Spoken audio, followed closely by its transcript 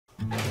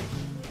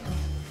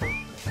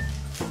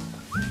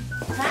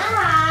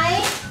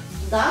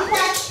Don't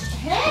touch.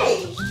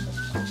 Hey!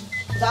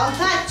 Don't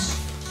touch.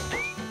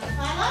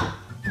 Mama?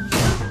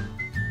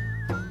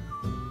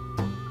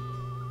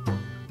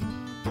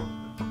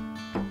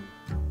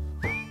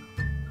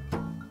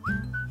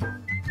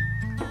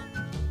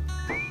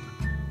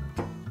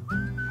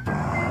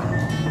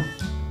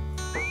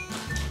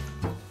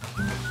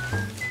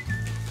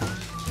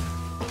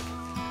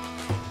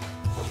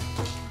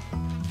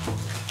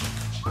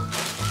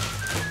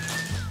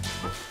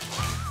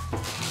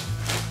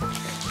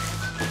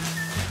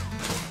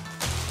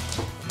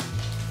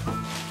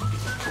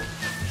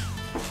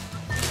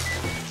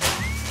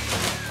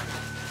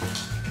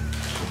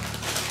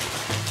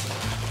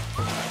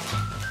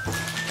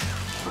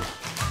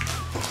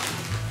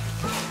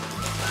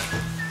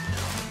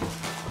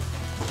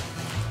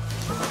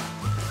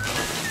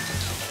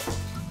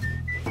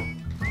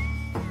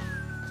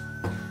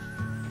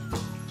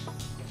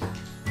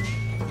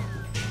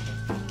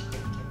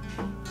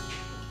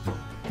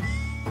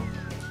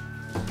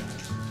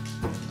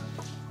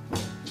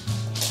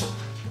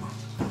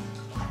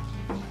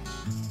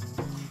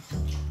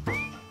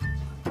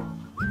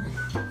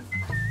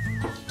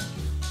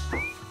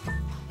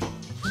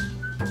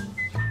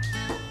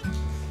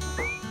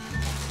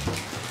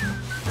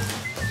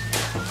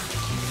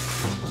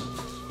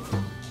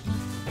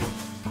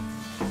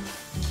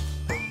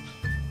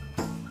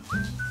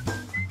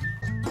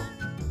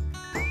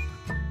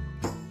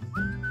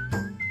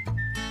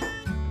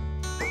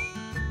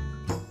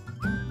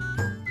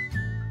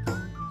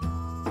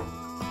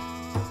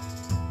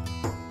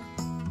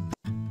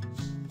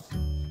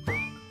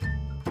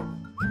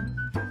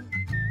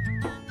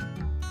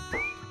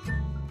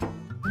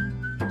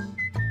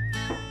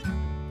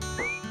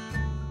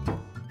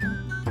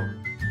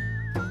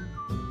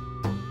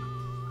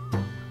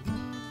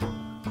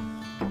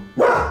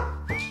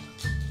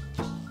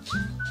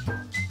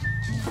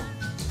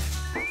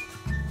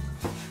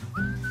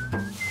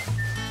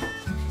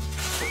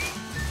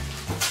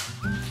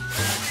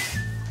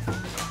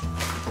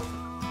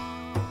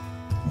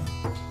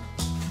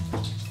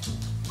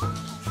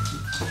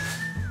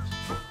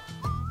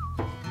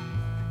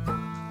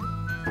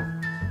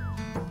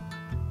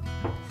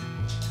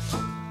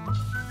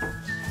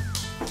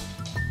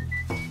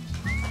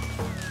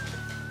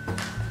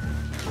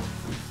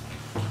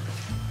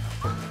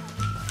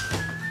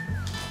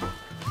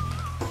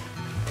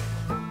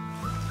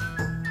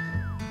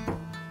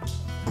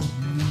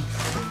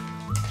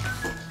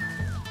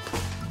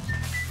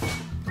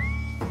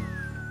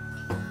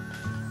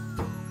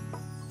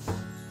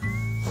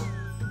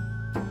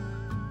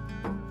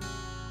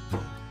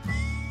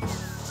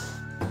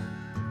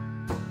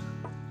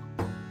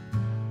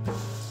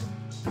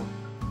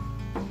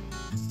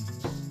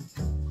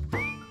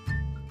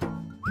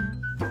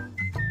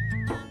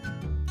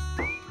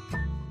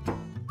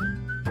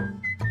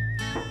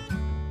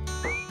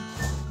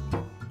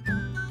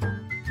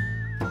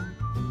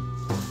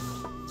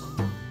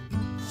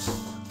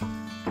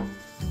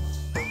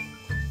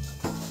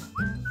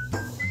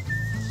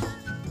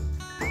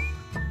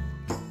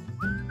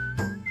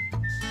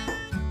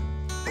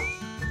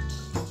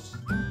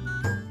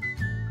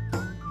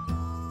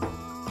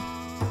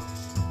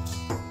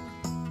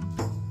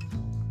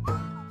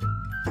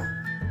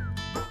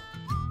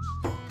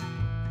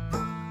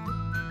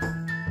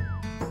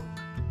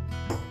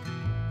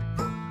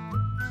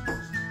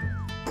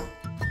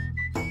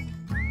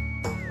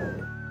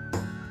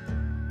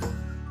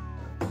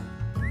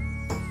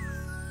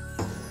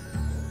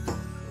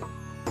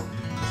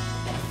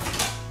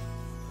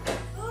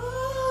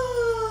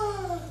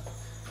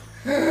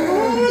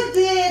 Who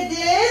did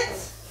it?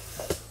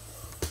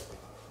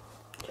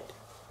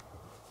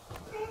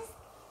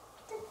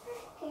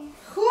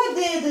 Who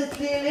did it,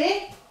 Lily?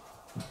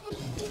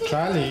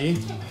 Charlie.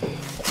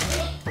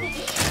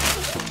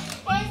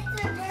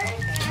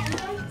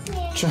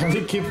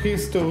 Charlie, keep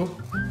his too.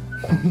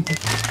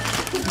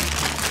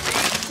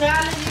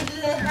 Charlie, you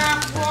didn't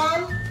have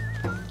one?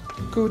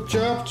 Good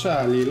job,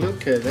 Charlie.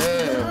 Look at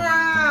that.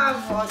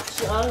 Bravo,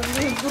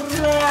 Charlie.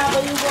 Bravo.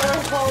 You were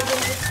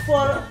holding it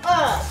for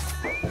us.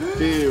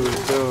 Here we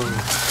go.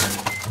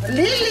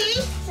 Lily?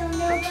 So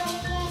nobody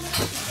else.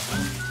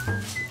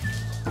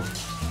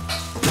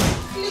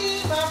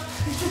 Clean up.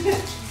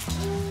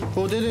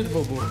 Who did it,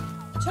 Bobo?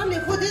 Charlie,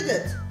 who did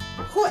it?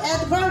 Who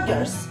ate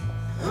burgers?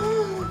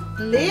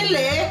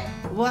 Lily,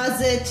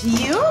 was it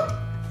you?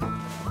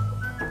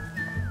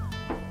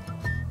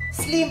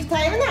 Sleep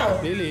time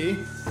now. Lily,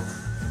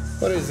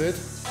 what is it?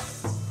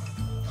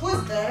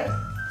 Who's there?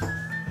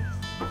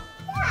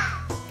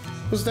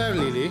 Who's there,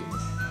 Lily?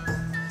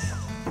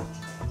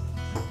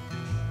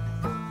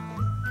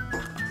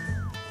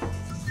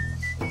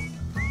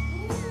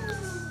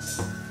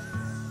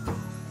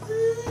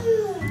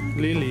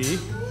 Lily.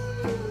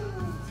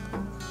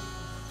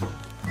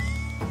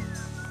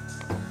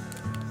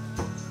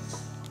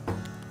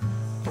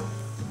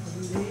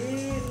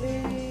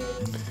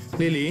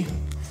 Lily,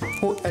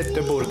 who ate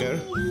the burger?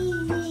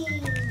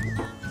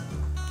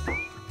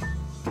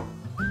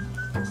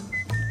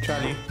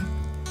 Charlie.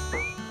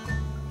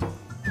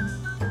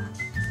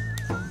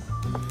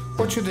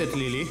 What you did,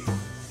 Lily?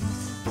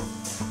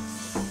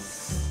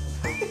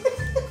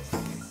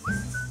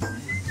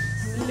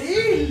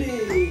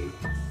 Lily!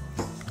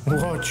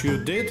 What you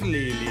did,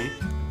 Lily?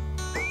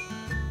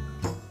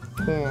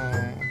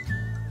 Oh.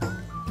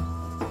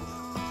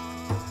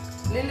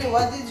 Lily,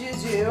 what did you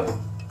do?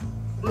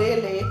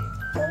 Lily?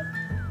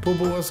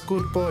 Boo-Boo was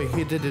good boy.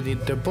 He didn't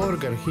eat the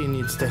burger. He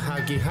needs the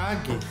huggy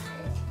huggy.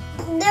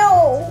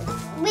 No,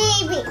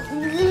 baby,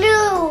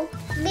 blue,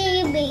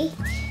 baby.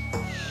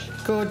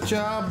 Good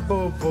job,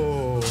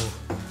 Boo-Boo.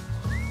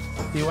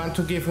 You want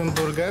to give him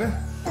burger?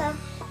 Yeah.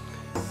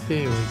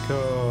 Here we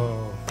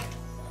go.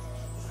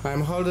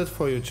 I'm hold it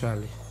for you,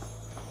 Charlie.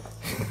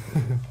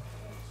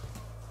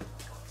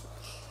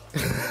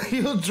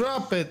 You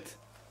drop it.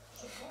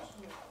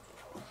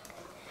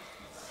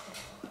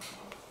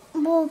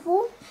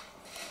 Boo-Boo.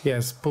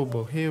 Yes,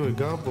 Boo-Boo. Here we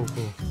go,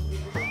 Boo-Boo.